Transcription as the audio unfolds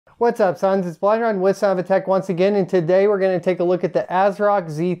What's up, sons? It's Blind Run with Son of a Tech once again, and today we're going to take a look at the ASRock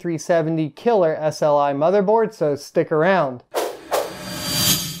Z370 killer SLI motherboard, so stick around.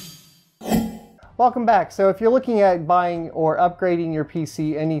 Welcome back. So if you're looking at buying or upgrading your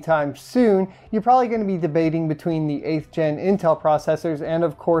PC anytime soon, you're probably going to be debating between the 8th gen Intel processors and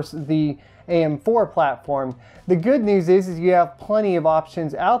of course the AM4 platform. The good news is you have plenty of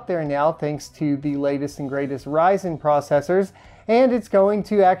options out there now thanks to the latest and greatest Ryzen processors, and it's going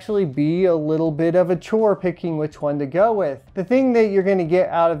to actually be a little bit of a chore picking which one to go with. The thing that you're going to get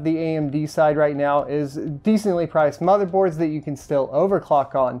out of the AMD side right now is decently priced motherboards that you can still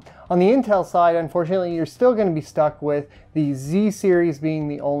overclock on. On the Intel side, unfortunately, you're still going to be stuck with the Z series being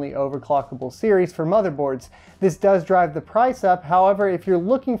the only overclockable series for motherboards. This does drive the price up. However, if you're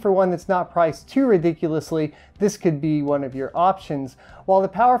looking for one that's not priced too ridiculously, this could be one of your options. While the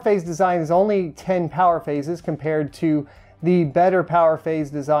power phase design is only 10 power phases compared to the better power phase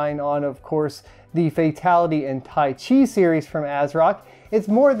design on, of course, the Fatality and Pci series from ASRock, it's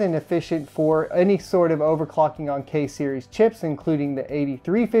more than efficient for any sort of overclocking on K-series chips, including the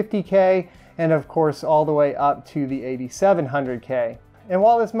 8350K and of course all the way up to the 8700K. And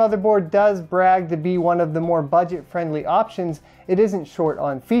while this motherboard does brag to be one of the more budget-friendly options, it isn't short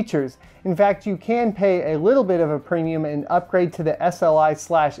on features. In fact, you can pay a little bit of a premium and upgrade to the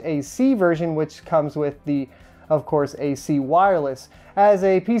SLI/AC version, which comes with the of course AC wireless. As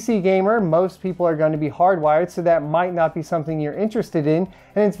a PC gamer, most people are going to be hardwired, so that might not be something you're interested in,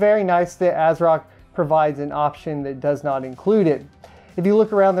 and it's very nice that ASRock provides an option that does not include it. If you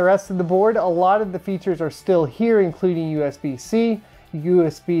look around the rest of the board, a lot of the features are still here, including USB-C,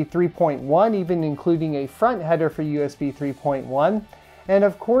 USB 3.1, even including a front header for USB 3.1, and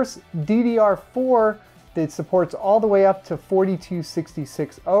of course DDR4 that supports all the way up to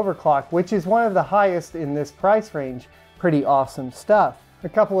 4266 overclock, which is one of the highest in this price range. Pretty awesome stuff. A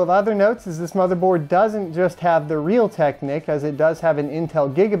couple of other notes is this motherboard doesn't just have the Realtek NIC, as it does have an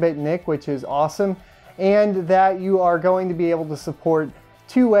Intel Gigabit NIC, which is awesome, and that you are going to be able to support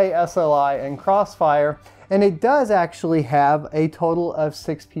two-way SLI and Crossfire, and it does actually have a total of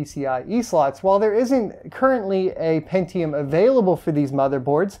 6 PCIe slots. While there isn't currently a Pentium available for these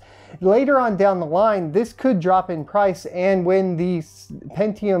motherboards, later on down the line this could drop in price, and when these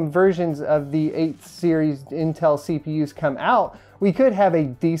Pentium versions of the 8th series Intel CPUs come out, we could have a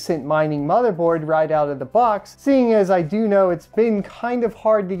decent mining motherboard right out of the box, seeing as I do know it's been kind of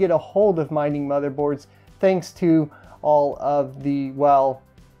hard to get a hold of mining motherboards thanks to all of the, well,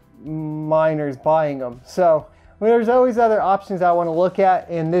 miners buying them. So there's always other options I want to look at,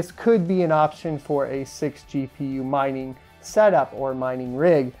 and this could be an option for a 6 GPU mining setup or mining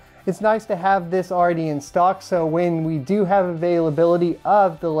rig. It's nice to have this already in stock, so when we do have availability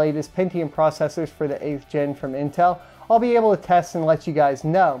of the latest Pentium processors for the 8th gen from Intel, I'll be able to test and let you guys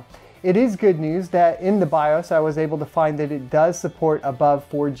know. It is good news that in the BIOS I was able to find that it does support above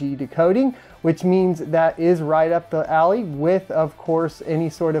 4G decoding, which means that is right up the alley with, of course, any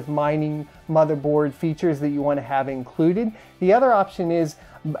sort of mining motherboard features that you want to have included. The other option is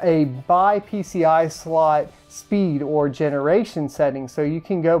a by Pci Slot Speed or generation setting, so you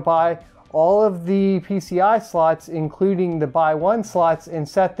can go buy all of the PCI slots, including the by 1 slots, and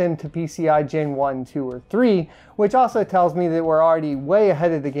set them to PCI Gen 1, 2, or 3, which also tells me that we're already way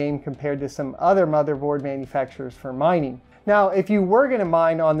ahead of the game compared to some other motherboard manufacturers for mining. Now, if you were going to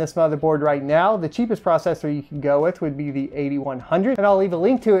mine on this motherboard right now, the cheapest processor you can go with would be the 8100, and I'll leave a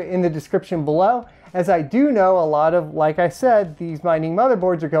link to it in the description below, as I do know a lot of, like I said, these mining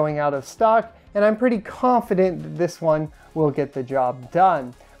motherboards are going out of stock, and I'm pretty confident that this one will get the job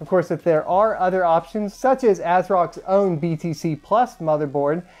done. Of course, if there are other options, such as ASRock's own BTC Plus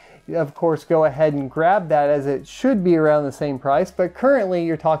motherboard, of course, go ahead and grab that, as it should be around the same price, but currently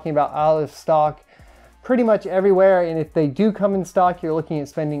you're talking about out of stock pretty much everywhere, and if they do come in stock, you're looking at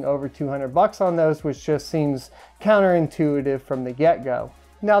spending over 200 bucks on those, which just seems counterintuitive from the get-go.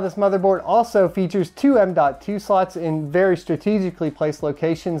 Now, this motherboard also features 2 M.2 slots in very strategically placed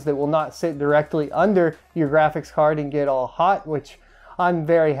locations that will not sit directly under your graphics card and get all hot, which I'm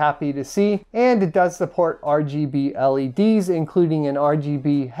very happy to see. And it does support RGB LEDs, including an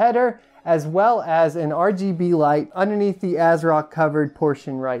RGB header, as well as an RGB light underneath the ASRock covered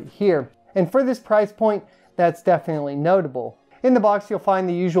portion right here. And for this price point, that's definitely notable. In the box, you'll find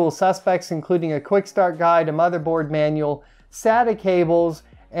the usual suspects, including a quick start guide, a motherboard manual, SATA cables,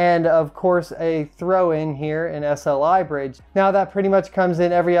 and of course a throw-in here, an SLI bridge. Now that pretty much comes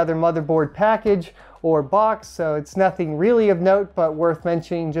in every other motherboard package or box, so it's nothing really of note, but worth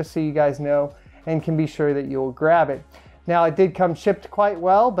mentioning just so you guys know and can be sure that you'll grab it. Now, it did come shipped quite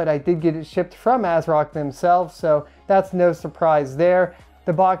well, but I did get it shipped from ASRock themselves, so that's no surprise there.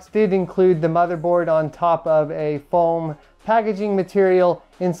 The box did include the motherboard on top of a foam packaging material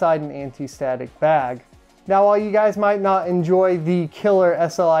inside an anti-static bag. Now, while you guys might not enjoy the killer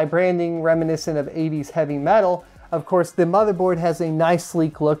SLI branding reminiscent of 80s heavy metal, of course the motherboard has a nice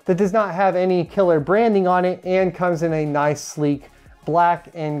sleek look that does not have any killer branding on it and comes in a nice sleek black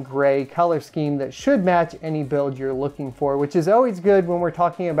and gray color scheme that should match any build you're looking for, which is always good when we're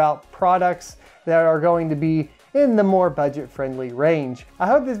talking about products that are going to be in the more budget-friendly range. I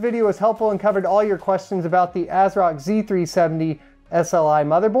hope this video was helpful and covered all your questions about the ASRock Z370 SLI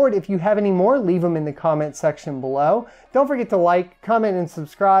motherboard. If you have any more, leave them in the comment section below. Don't forget to like, comment, and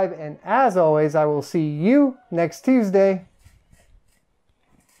subscribe, and as always, I will see you next Tuesday.